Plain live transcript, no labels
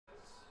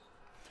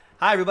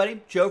Hi, everybody.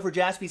 Joe for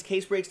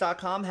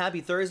JaspysCaseBreaks.com. Happy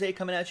Thursday,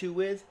 coming at you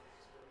with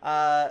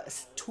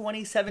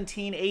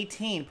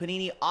 2017-18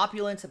 Panini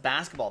Opulence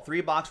Basketball.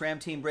 3-box Ram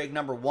Team break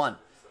number 1.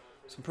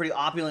 Some pretty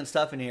opulent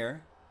stuff in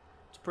here.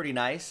 It's pretty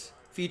nice.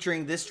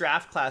 Featuring this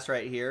draft class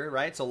right here,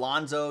 right? So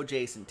Lonzo,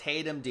 Jason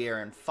Tatum,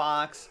 De'Aaron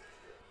Fox,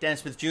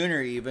 Dennis Smith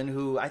Jr. even,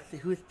 who I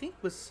think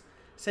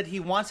said he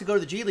wants to go to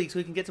the G League so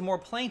he can get some more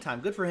playing time.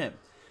 Good for him.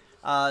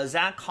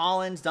 Zach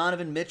Collins,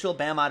 Donovan Mitchell,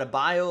 Bam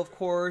Adebayo, of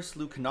course.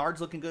 Luke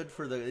Kennard's looking good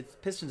for the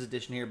Pistons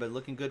edition here, but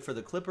looking good for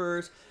the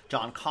Clippers.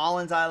 John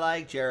Collins I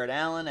like, Jared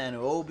Allen,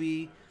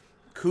 Anunoby,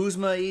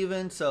 Kuzma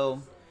even.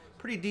 So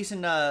pretty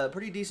decent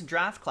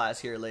draft class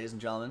here, ladies and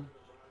gentlemen.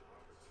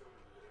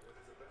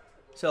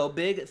 So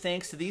big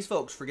thanks to these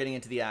folks for getting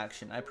into the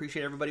action. I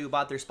appreciate everybody who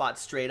bought their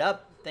spots straight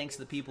up. Thanks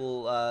to the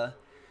people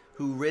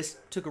who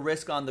took a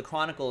risk on the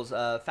Chronicles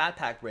Fat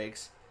Pack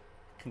breaks.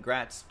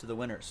 Congrats to the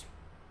winners.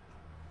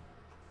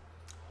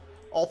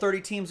 All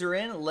 30 teams are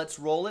in. Let's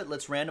roll it.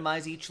 Let's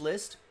randomize each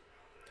list.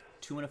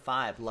 2 and a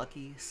 5.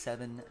 Lucky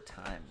 7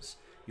 times.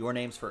 Your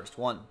names first.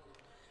 1,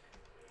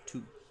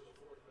 2,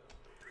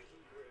 3,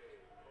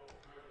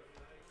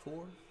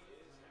 4,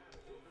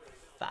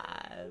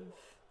 5,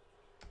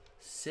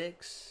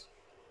 6,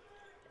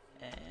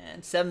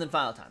 and 7th and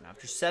final time.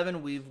 After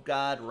 7, we've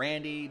got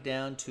Randy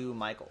down to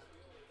Michael.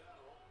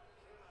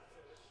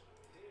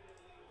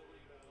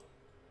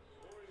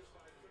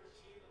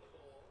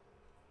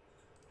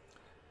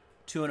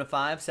 Two and a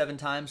 5, 7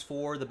 times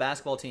for the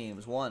basketball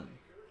teams. 1,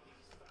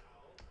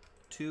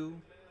 2,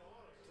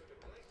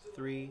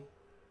 3,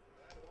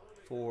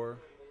 4,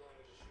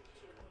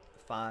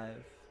 5,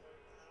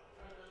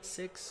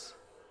 6,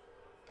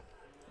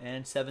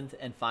 and 7th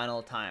and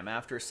final time.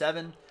 After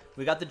 7,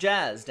 we got the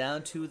Jazz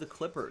down to the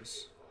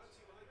Clippers.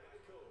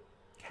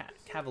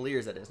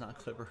 Cavaliers, that is, not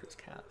Clippers,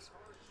 Cavs.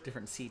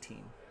 Different C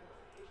team.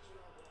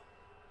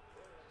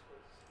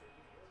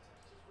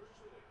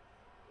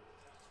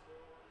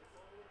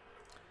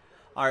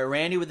 All right,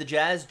 Randy with the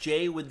Jazz,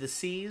 Jay with the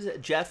C's,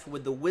 Jeff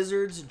with the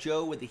Wizards,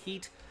 Joe with the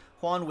Heat,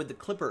 Juan with the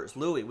Clippers,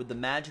 Louie with the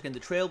Magic and the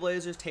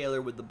Trailblazers,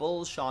 Taylor with the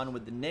Bulls, Sean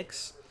with the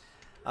Knicks,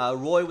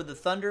 Roy with the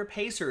Thunder,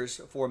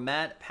 Pacers for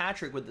Matt,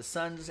 Patrick with the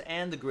Suns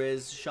and the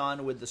Grizz,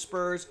 Sean with the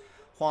Spurs,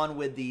 Juan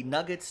with the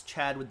Nuggets,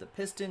 Chad with the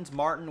Pistons,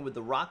 Martin with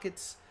the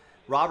Rockets,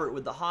 Robert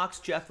with the Hawks,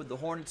 Jeff with the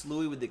Hornets,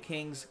 Louie with the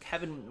Kings,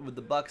 Kevin with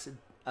the Bucks,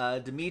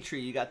 Dimitri,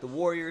 you got the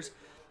Warriors,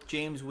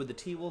 James with the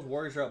T-Wolves.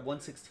 Warriors are up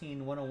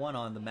 116-101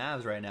 on the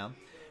Mavs right now.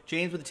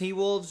 James with the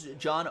T-Wolves.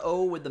 John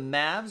O with the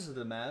Mavs.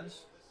 The Mavs.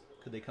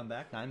 Could they come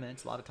back? 9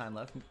 minutes. A lot of time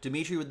left.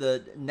 Dimitri with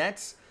the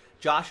Nets.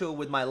 Joshua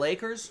with my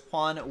Lakers.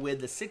 Juan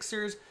with the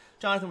Sixers.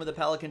 Jonathan with the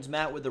Pelicans.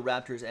 Matt with the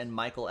Raptors. And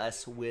Michael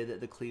S.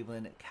 with the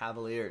Cleveland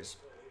Cavaliers.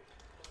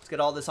 Let's get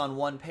all this on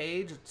one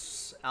page.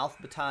 It's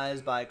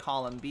alphabetized by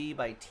column B,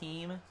 by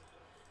team.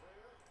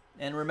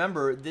 And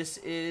remember, this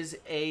is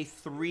a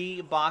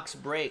 3-box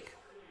break.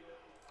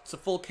 It's a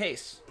full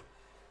case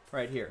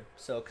right here.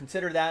 So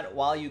consider that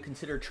while you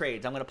consider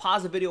trades. I'm going to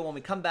pause the video. When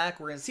we come back,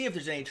 we're going to see if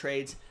there's any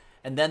trades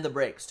and then the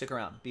break. Stick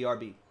around.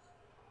 BRB.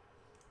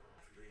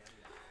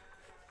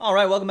 All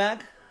right, welcome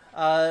back.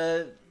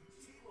 No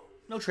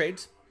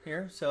trades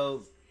here,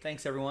 so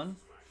thanks, everyone.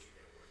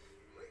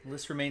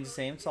 List remains the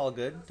same. It's all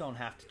good. Don't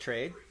have to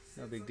trade.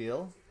 No big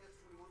deal.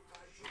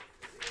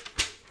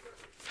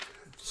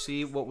 Let's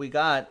see what we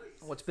got.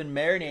 What's been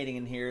marinating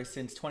in here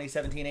since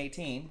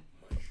 2017-18.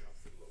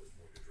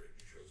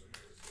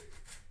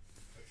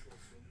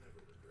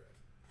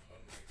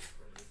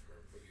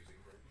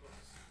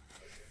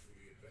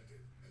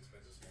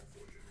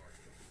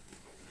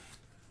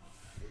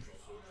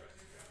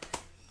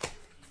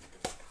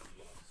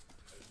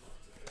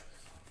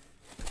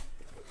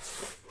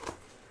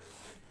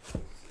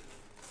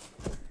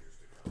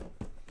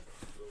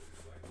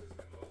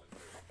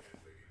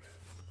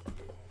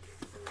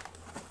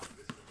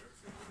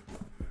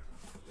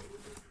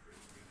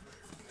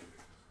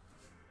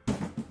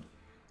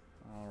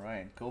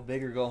 Go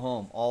big or go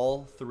home.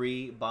 All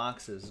 3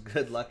 boxes.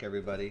 Good luck,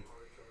 everybody.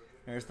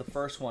 There's the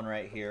first one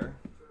right here.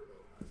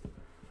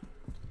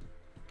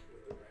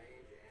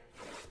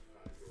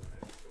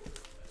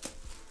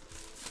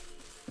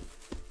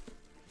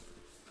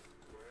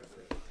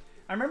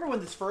 I remember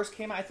when this first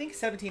came out. I think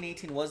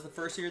 17-18 was the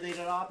first year they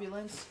did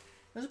Opulence.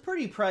 It was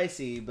pretty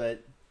pricey,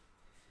 but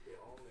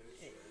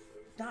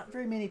not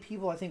very many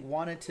people, I think,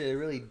 wanted to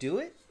really do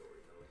it.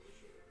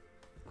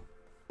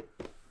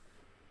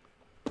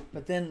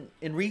 But then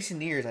in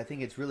recent years, I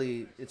think it's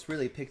really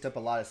picked up a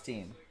lot of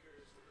steam.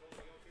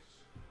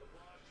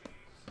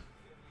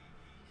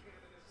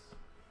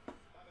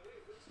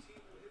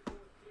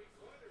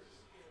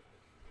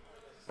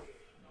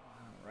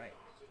 All right.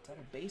 Is that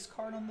a base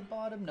card on the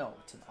bottom? No,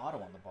 it's an auto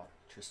on the bottom.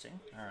 Interesting.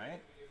 All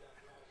right.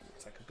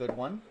 Looks like a good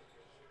one.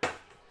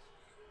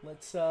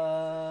 Let's,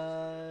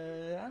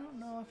 I don't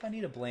know if I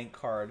need a blank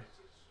card.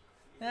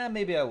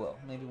 Maybe I will.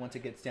 Maybe once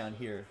it gets down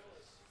here,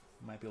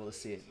 I might be able to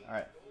see it. All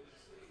right.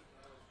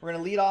 We're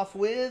going to lead off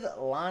with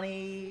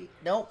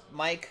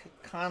Mike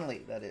Conley,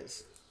 that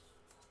is.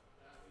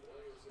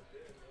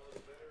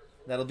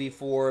 That'll be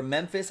for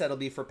Memphis. That'll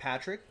be for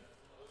Patrick.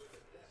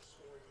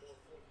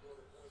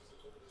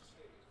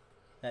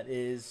 That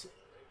is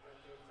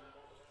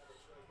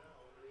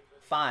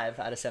 5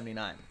 out of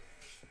 79.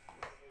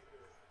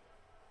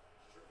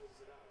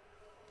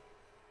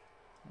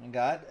 We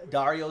got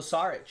Dario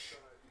Saric.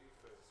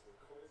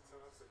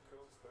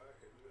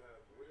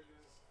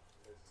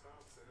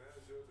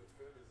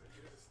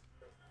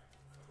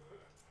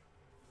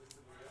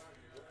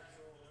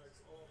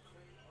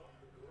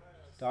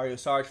 Dario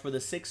Saric for the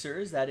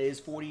Sixers. That is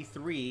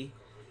 43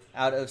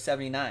 out of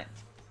 79.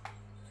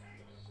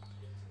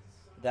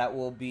 That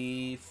will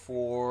be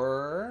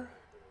for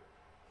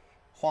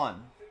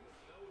Juan.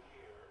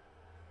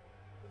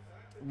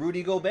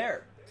 Rudy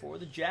Gobert for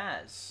the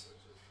Jazz.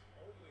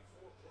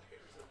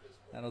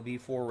 That'll be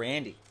for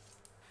Randy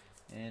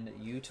in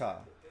Utah.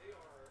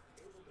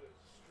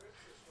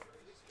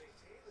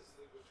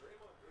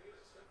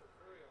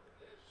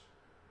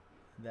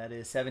 That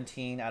is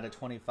 17 out of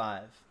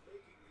 25.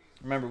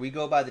 Remember, we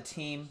go by the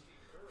team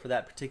for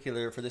this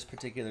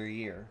particular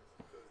year.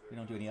 We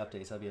don't do any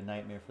updates. That'll be a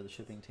nightmare for the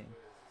shipping team.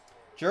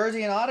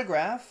 Jersey and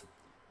autograph.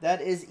 That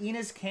is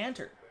Enes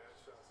Kanter.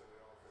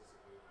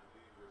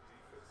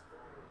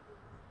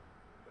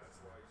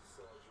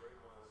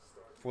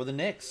 For the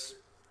Knicks.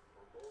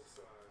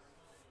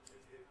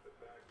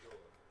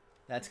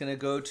 That's going to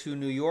go to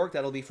New York.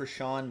 That'll be for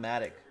Sean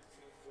Maddock.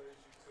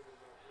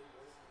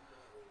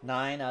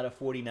 9 out of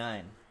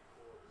 49.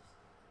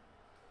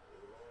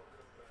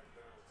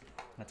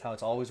 That's how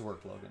it's always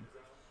worked, Logan.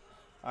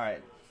 All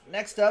right.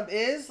 Next up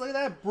is, look at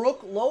that,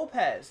 Brook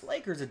Lopez,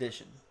 Lakers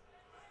edition.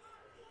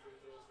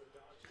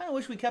 Kind of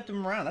wish we kept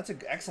him around. That's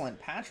an excellent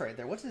patch right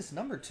there. What's this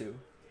number to?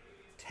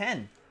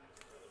 10.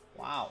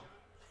 Wow.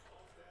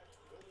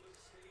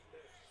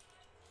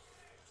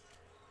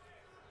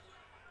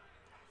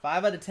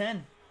 Five out of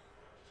 10.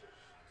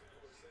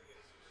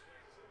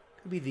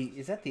 Could be the,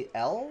 is that the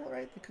L,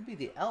 right? It could be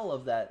the L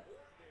of that.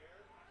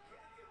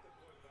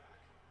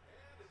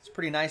 It's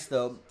pretty nice,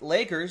 though.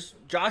 Lakers,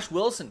 Josh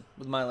Wilson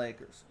with my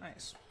Lakers.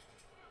 Nice.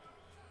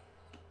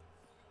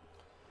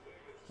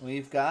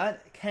 We've got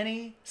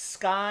Kenny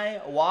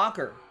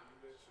Skywalker.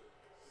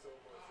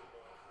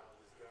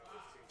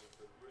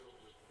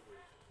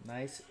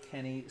 Nice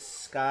Kenny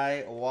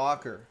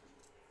Skywalker.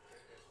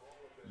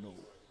 No,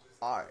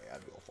 I am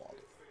your father.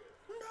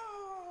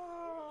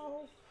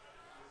 No.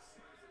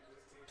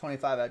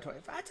 25 out of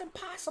 25. That's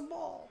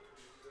impossible.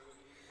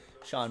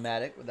 Sean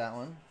Maddock with that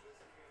one.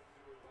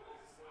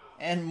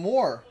 And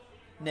more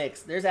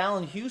Knicks. There's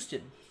Allen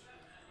Houston.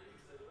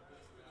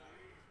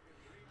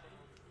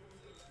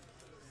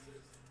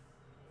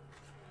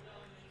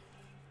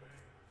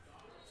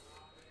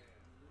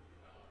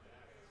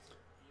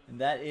 And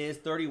that is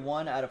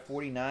 31 out of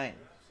 49.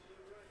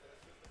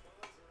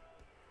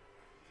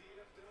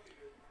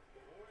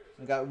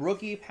 We got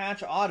rookie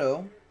patch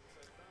auto,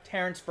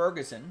 Terrence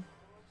Ferguson.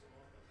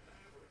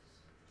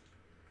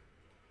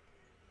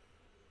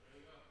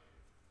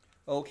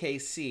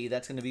 OKC,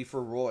 that's going to be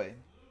for Roy.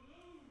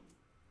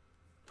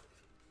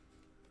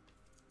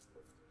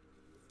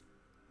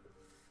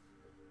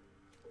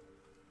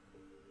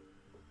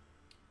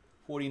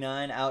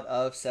 $49 out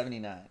of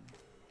 79. A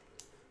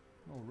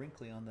little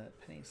wrinkly on that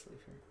penny sleeve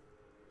here.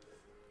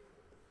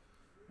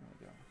 There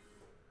we go.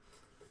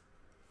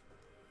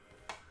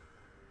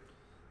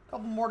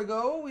 Couple more to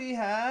go. We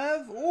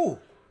have, ooh,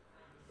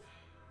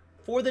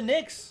 for the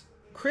Knicks,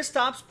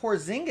 Kristaps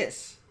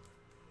Porzingis.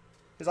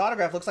 His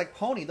autograph looks like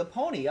Pony. The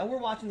Pony. Oh, we're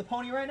watching the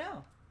Pony right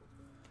now.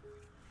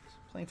 He's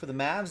playing for the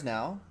Mavs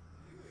now.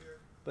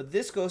 But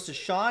this goes to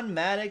Sean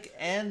Maddock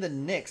and the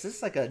Knicks. This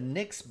is like a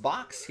Knicks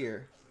box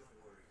here.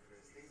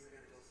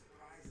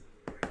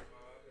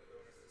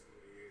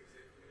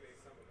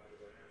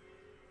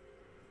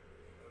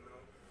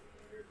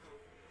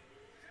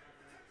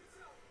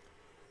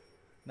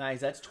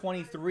 Nice. That's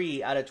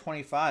 23 out of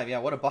 25. Yeah,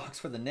 what a box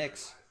for the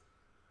Knicks.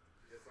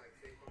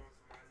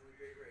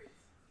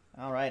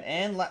 All right,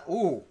 and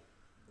ooh,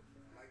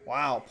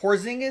 wow,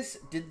 Porzingis.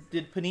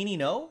 Did Panini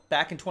know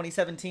back in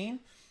 2017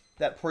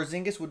 that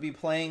Porzingis would be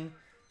playing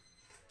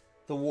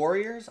the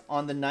Warriors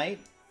on the night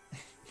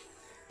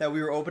that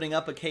we were opening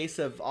up a case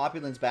of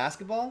Opulence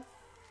basketball?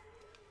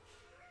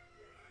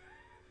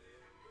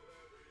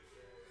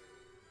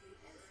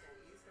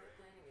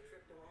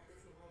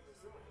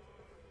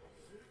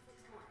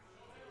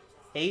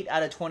 Eight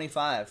out of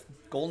 25.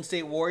 Golden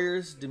State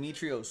Warriors,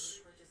 Demetrios.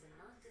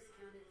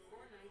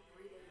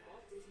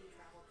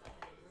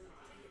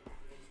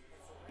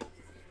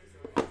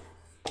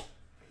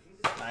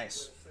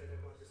 Nice.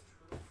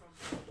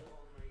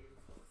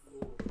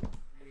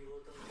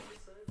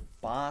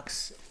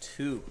 Box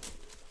 2.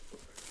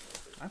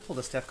 I pulled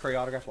a Steph Curry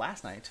autograph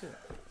last night too.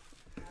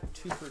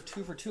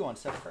 Two for two on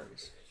Steph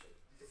Curry's.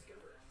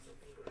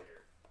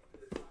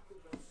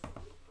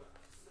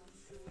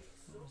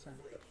 What was that?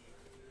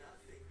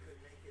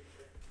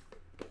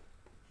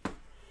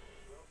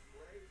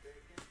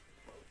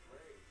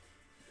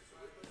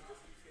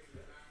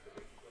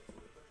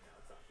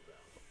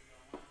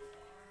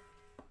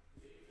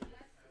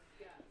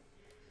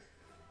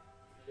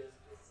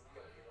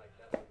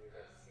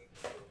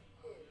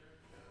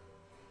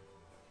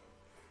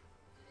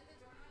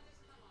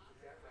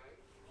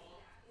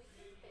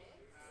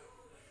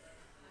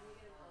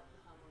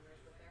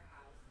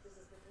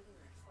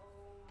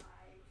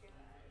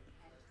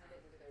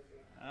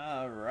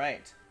 All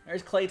right.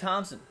 There's Klay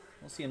Thompson.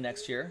 We'll see him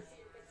next year.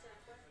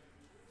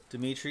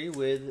 Dimitri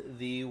with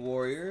the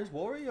Warriors.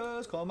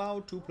 Warriors come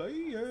out to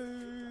play.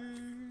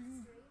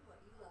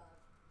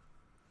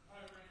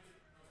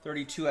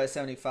 32 out of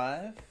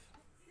 75.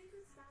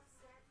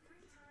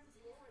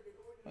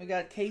 We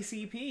got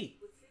KCP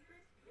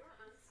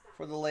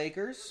for the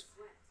Lakers.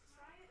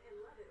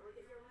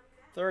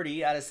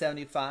 30 out of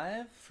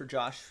 75 for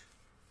Josh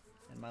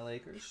and my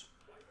Lakers.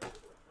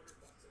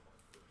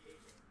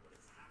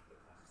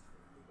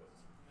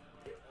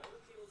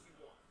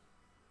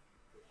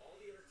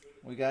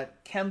 We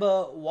got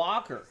Kemba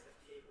Walker.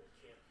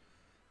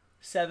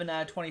 7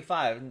 out of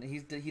 25.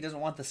 He doesn't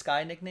want the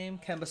Sky nickname,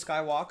 Kemba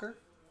Skywalker.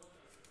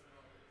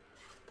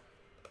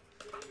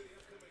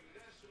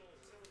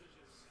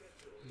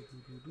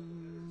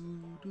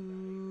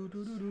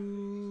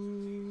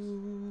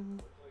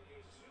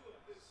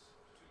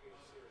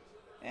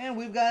 And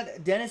we've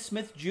got Dennis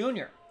Smith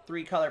Jr.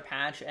 3-color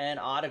patch and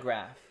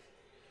autograph.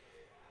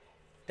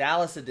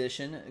 Dallas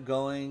edition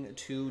going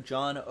to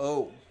John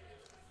O.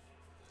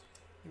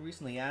 He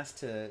recently asked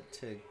to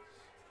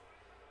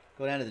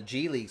go down to the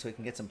G League so he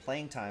can get some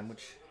playing time,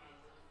 which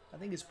I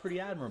think is pretty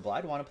admirable.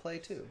 I'd want to play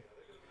too.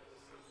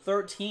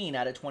 13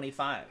 out of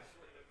 25.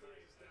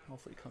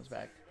 Hopefully he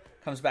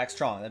comes back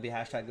strong. That'd be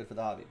hashtag good for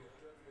the hobby.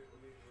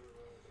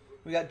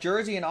 We got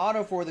jersey and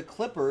auto for the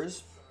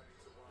Clippers.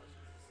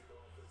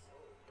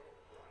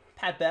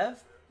 Pat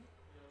Bev,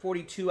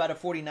 42 out of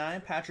 49.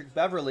 Patrick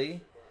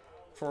Beverly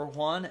for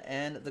Juan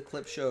and the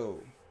Clip Show.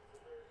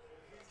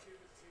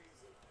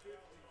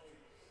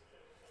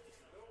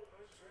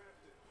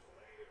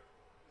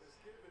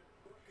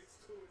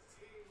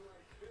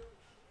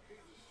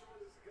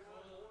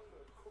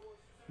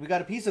 We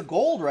got a piece of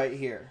gold right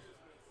here.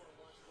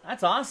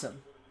 That's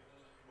awesome.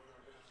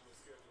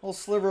 Little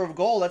sliver of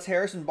gold. That's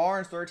Harrison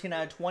Barnes, 13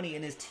 out of 20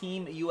 in his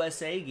Team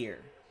USA gear.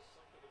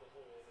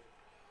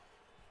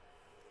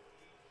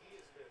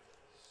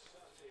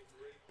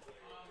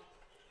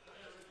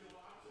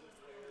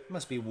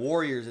 Must be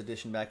Warriors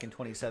edition back in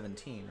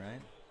 2017, right?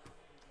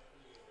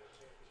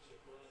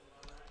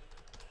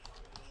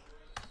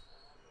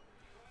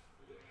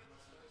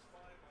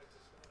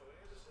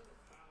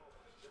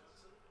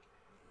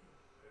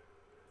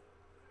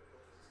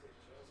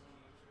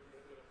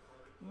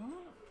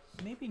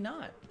 Maybe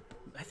not.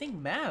 I think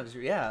Mavs.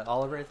 Yeah,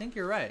 Oliver, I think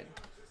you're right.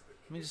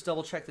 Let me just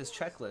double check this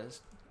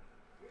checklist.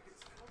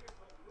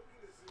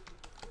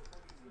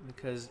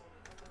 Because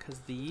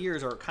the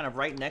years are kind of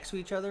right next to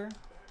each other.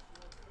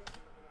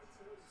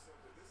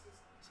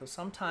 So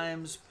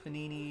sometimes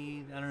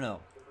Panini, I don't know.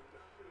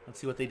 Let's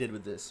see what they did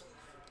with this.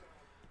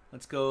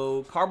 Let's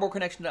go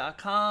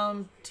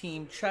cardboardconnection.com,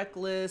 team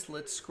checklist.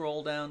 Let's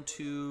scroll down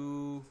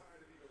to...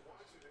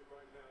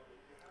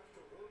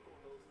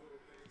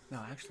 No,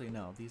 actually,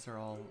 no. These are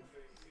all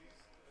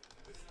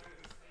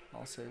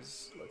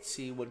says, let's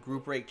see what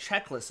group rate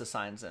checklist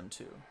assigns them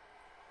to.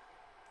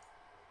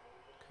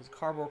 Because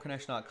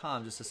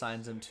cardboardconnection.com just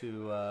assigns them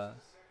to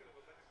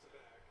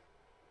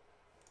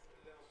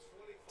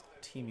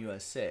Team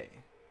USA.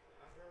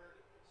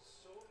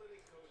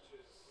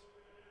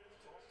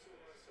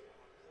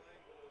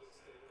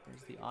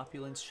 There's the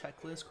Opulence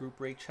checklist,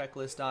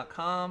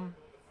 groupratekchecklist.com.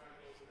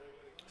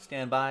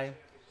 Stand by.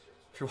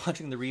 If you're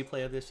watching the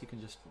replay of this, you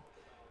can just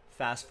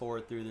fast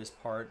forward through this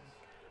part.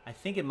 I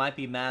think it might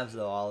be Mavs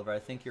though, Oliver. I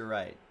think you're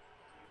right.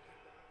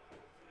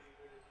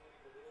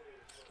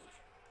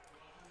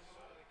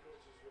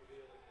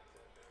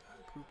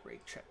 Group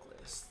rate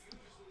checklist.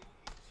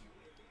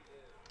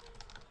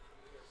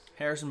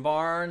 Harrison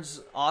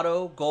Barnes,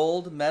 auto,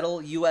 gold,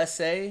 metal,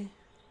 USA.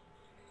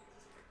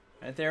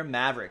 Right there,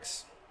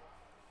 Mavericks.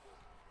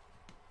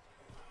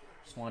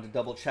 Just wanted to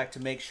double check to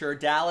make sure.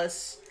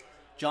 Dallas,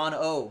 John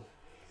O.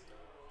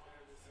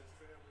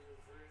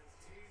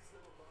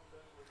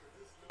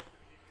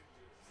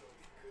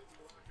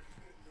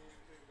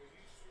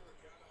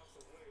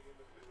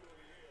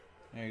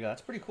 There you go.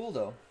 That's pretty cool,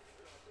 though.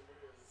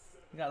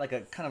 You got like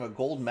a kind of a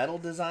gold medal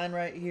design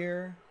right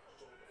here.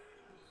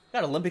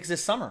 Got Olympics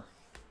this summer,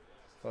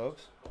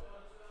 folks.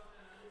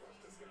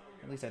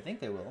 At least I think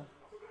they will.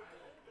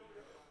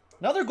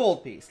 Another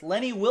gold piece.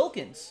 Lenny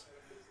Wilkins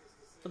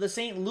for the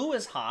St.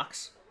 Louis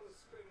Hawks,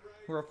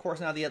 who are, of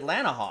course, now the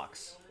Atlanta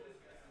Hawks.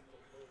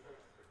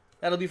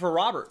 That'll be for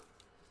Robert.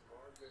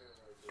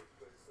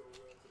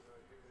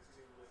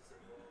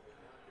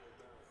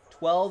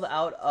 $12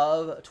 out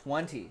of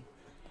 20.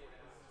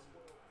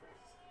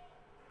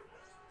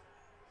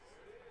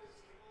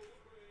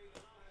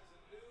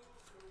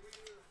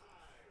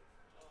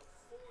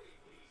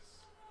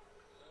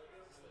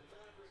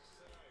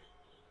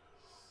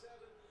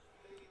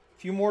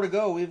 Few more to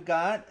go. We've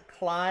got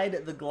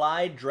Clyde the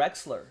Glide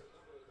Drexler.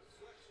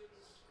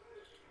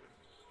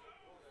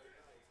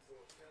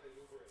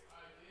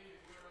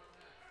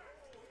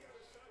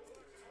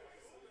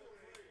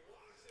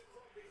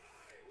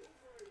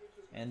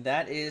 And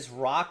that is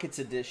Rockets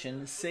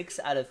edition, 6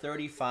 out of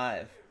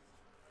 35.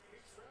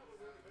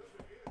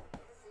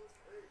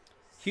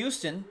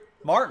 Houston,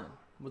 Martin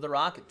with the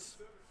Rockets.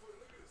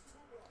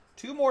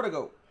 2 more to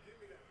go.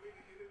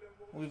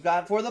 We've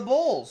got for the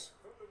Bulls.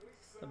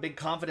 A big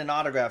confident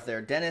autograph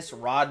there. Dennis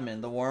Rodman,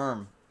 the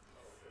Worm.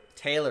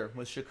 Taylor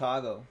with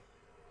Chicago.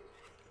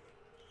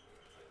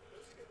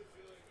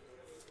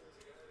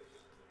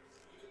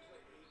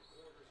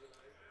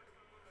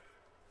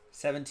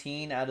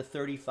 $17 out of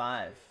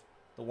 35.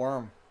 The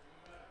Worm.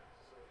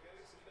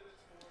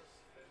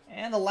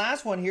 And the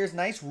last one here is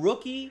nice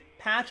rookie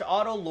patch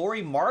auto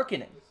Lauri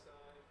Markkanen.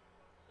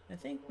 I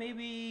think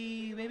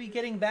maybe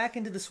getting back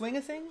into the swing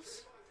of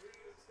things.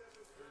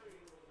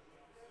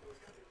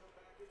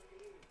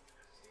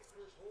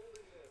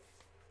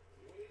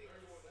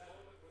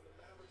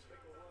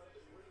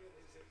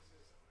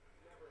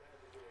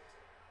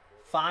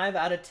 $5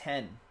 out of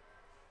 10.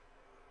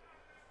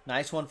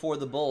 Nice one for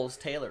the Bulls,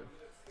 Taylor.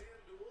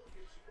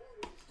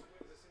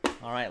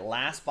 All right,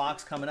 last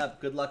box coming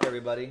up. Good luck,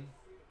 everybody.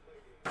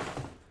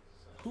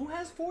 Who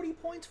has 40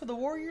 points for the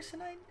Warriors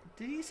tonight?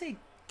 Did he say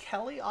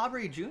Kelly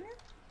Oubre Jr.?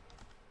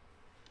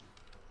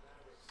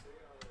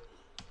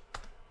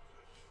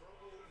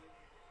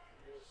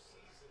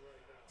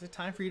 Is it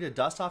time for you to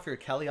dust off your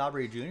Kelly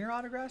Oubre Jr.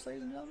 autographs,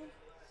 ladies and gentlemen?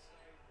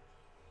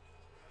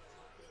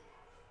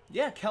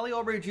 Yeah, Kelly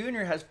Oubre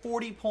Jr. has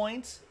 40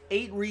 points,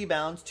 8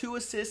 rebounds, 2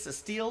 assists, a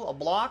steal, a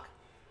block.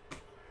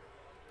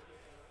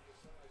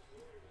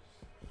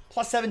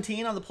 Plus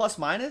 17 on the plus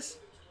minus.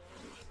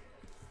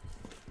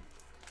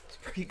 It's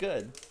pretty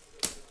good.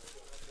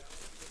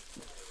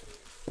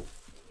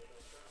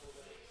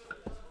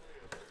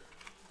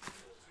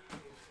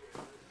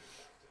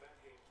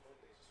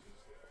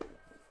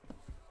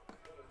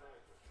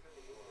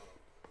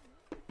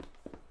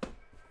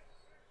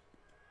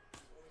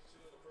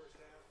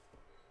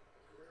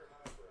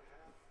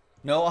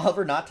 No,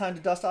 Oliver, not time to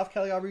dust off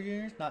Kelly Oubre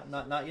Jr.?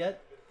 Not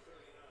yet?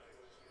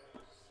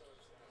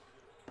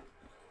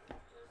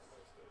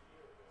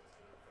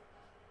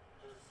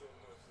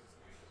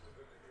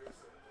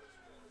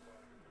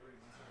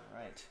 All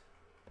right.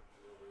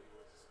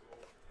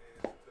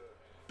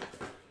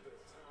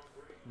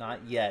 Not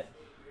yet.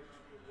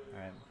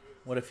 All right.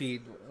 What if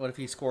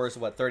he scores,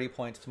 what, 30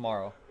 points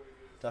tomorrow?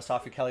 Dust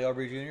off your Kelly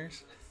Oubre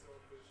Jr.'s?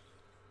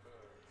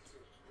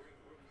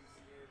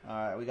 All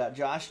right, we got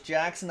Josh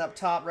Jackson up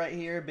top right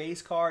here.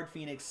 Base card,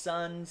 Phoenix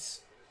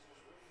Suns.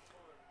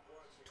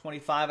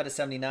 25 out of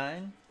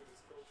 79.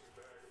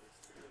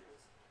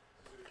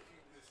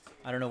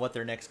 I don't know what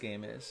their next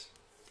game is.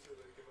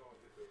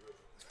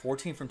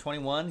 14 from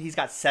 21. He's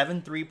got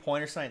 7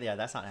 3-pointers tonight. Yeah,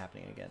 that's not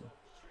happening again.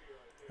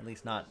 At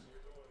least not.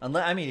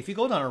 Unless, I mean, if you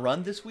go down a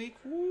run this week,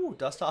 woo,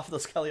 dust off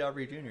those Kelly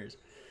Oubre Jr.'s.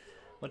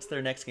 What's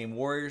their next game?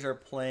 Warriors are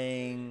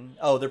playing...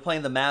 Oh, they're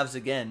playing the Mavs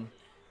again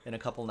in a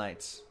couple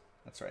nights.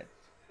 That's right.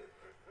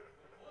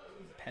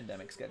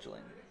 Pandemic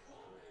scheduling.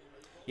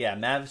 Yeah,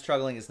 Mavs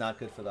struggling is not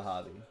good for the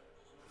hobby.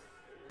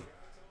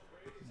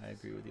 I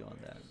agree with you on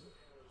that.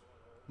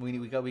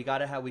 We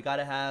gotta have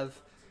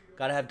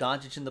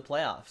Doncic in the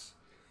playoffs.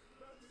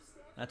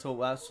 That's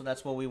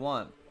what we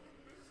want.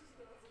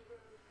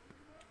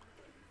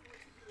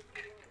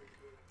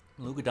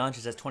 Luka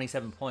Doncic has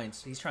 27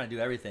 points. He's trying to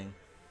do everything.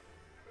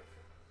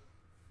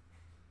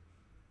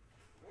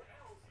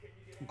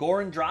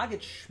 Goran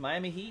Dragic,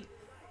 Miami Heat.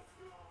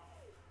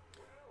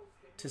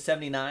 To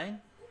 79.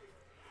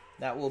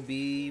 That will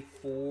be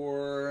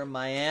for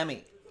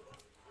Miami.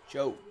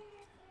 Joe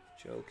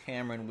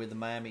Cameron with the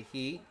Miami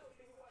Heat.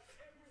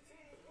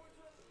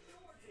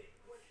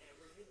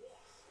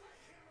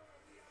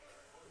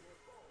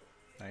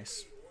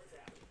 Nice.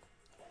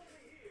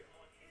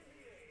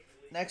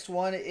 Next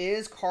one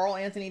is Karl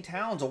Anthony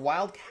Towns. A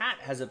wild cat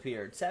has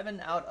appeared. 7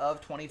 out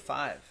of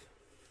 25.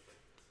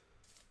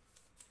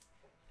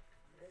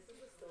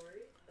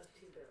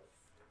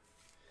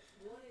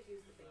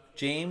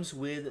 James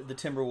with the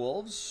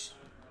Timberwolves.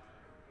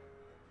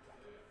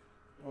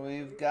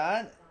 We've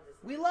got,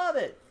 we love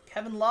it,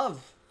 Kevin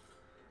Love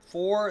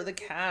for the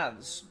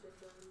Cavs.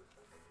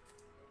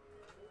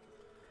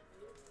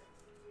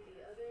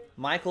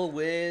 Michael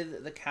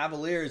with the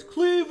Cavaliers.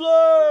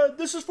 Cleveland,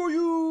 this is for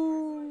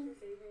you.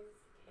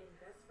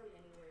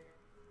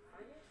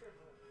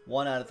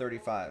 1 out of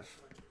 35.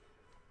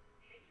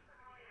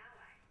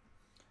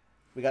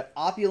 We got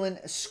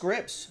Opulent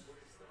Scripts.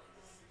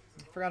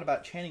 I forgot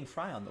about Channing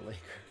Frye on the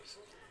Lakers.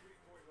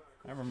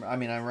 I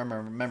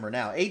remember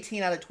now.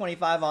 18 out of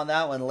 25 on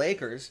that one.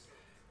 Lakers.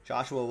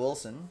 Joshua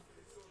Wilson.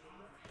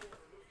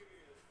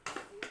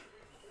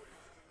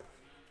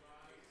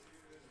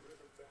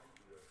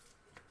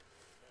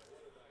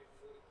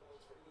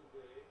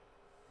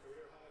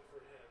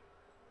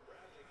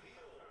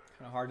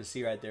 Kind of hard to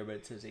see right there, but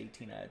it says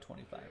 18 out of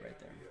 25 right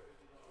there.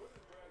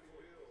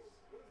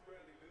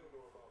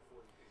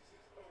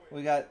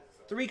 We got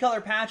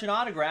 3-color patch and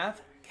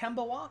autograph.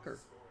 Kemba Walker.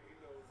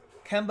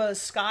 Kemba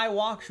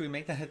Skywalk. Should we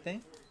make that a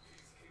thing?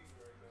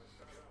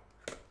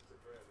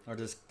 Or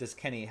does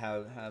Kenny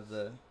have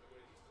the...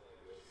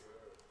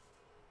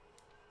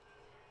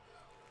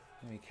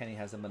 Maybe Kenny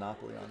has a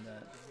monopoly on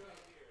that.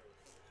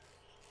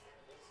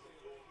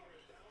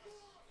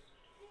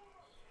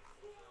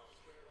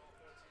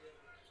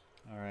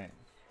 All right.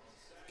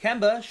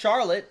 Kemba,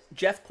 Charlotte,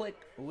 Jeff Click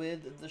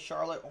with the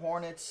Charlotte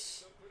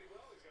Hornets.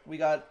 We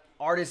got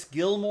Artist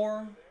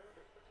Gilmore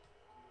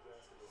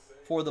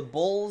for the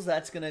Bulls.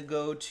 That's going to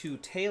go to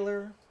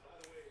Taylor.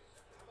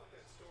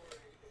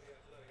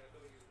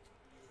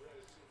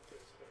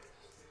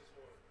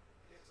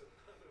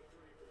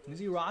 Is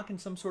he rocking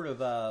some sort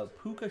of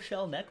puka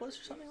shell necklace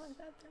or something like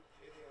that?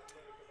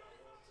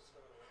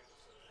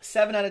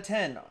 7 out of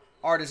 10,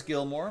 Artist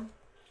Gilmore.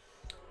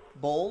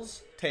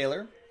 Bulls,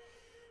 Taylor.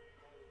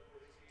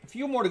 A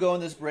few more to go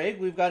in this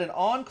break. We've got an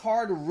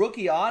on-card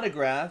rookie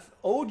autograph,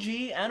 OG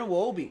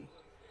Anunoby.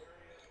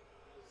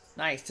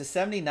 Nice, to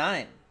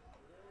 79.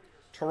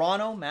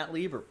 Toronto, Matt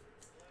Lieber.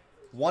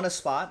 Won a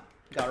spot.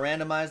 Got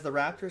randomized the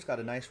Raptors. Got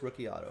a nice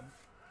rookie auto.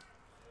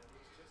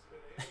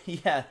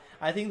 Yeah,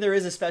 I think there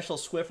is a special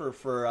Swiffer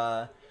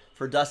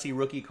for dusty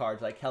rookie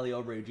cards like Kelly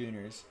Oubre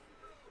Jr.'s.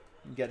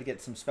 You got to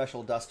get some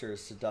special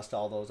dusters to dust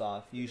all those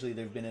off. Usually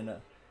they've been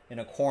in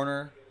a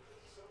corner,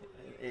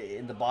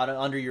 in the bottom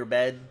under your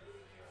bed,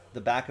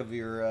 the back of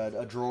your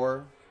a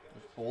drawer,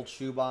 old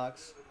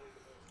shoebox.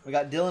 We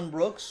got Dylan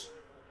Brooks,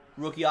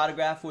 rookie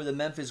autograph for the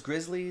Memphis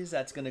Grizzlies.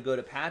 That's going to go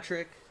to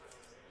Patrick.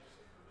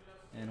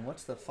 And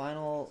what's the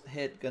final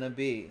hit going to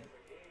be?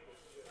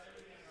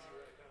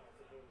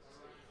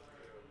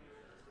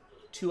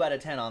 2 out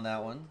of 10 on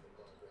that one.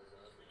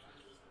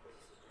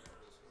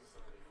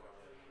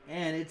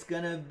 And it's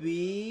going to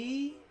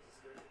be...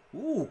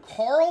 Ooh,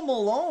 Karl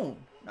Malone.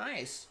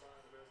 Nice.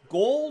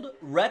 Gold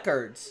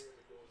Records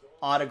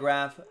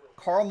autograph.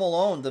 Karl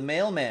Malone, the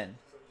mailman.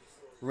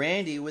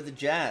 Randy with the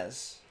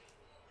Jazz.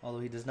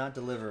 Although he does not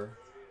deliver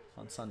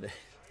on Sunday.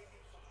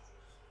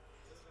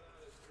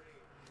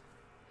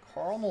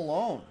 Karl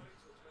Malone.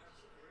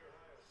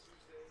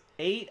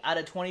 8 out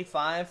of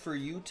 25 for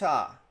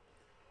Utah.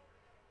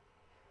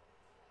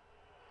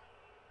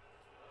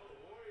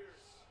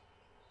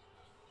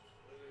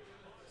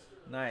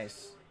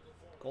 Nice.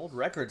 Gold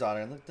records on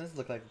it. It does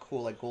look like a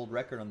cool gold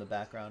record on the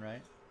background,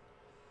 right?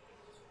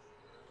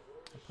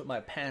 I put my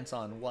pants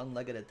on one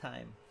leg at a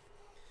time.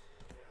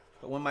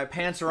 But when my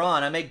pants are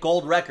on, I make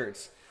gold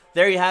records.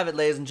 There you have it,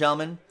 ladies and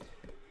gentlemen.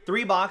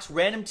 3-box,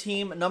 random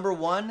team number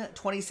 1,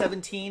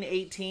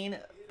 2017-18,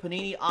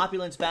 Panini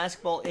Opulence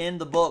basketball in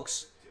the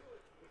books.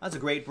 That's a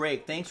great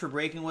break. Thanks for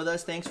breaking with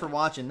us. Thanks for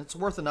watching. It's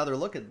worth another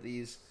look at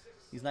these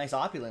nice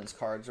Opulence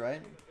cards,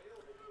 right?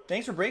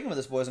 Thanks for breaking with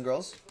us, boys and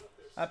girls.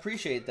 I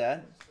appreciate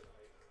that.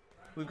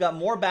 We've got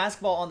more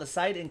basketball on the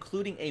site,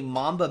 including a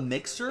Mamba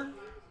mixer,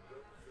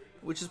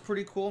 which is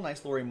pretty cool.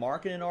 Nice Lauri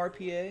Markkanen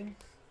RPA.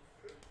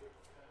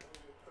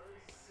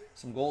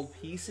 Some gold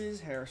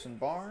pieces, Harrison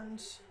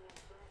Barnes.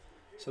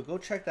 So go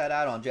check that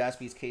out on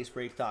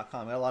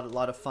jaspyscasebreaks.com. We got a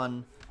lot of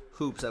fun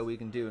hoops that we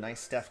can do. Nice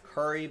Steph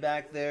Curry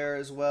back there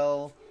as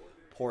well.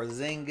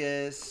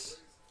 Porzingis.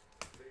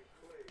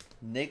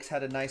 Knicks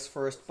had a nice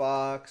first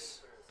box.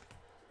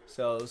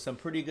 So some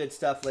pretty good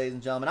stuff, ladies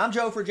and gentlemen. I'm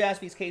Joe for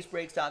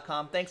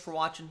jaspyscasebreaks.com. Thanks for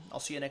watching. I'll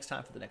see you next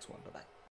time for the next one. Bye-bye.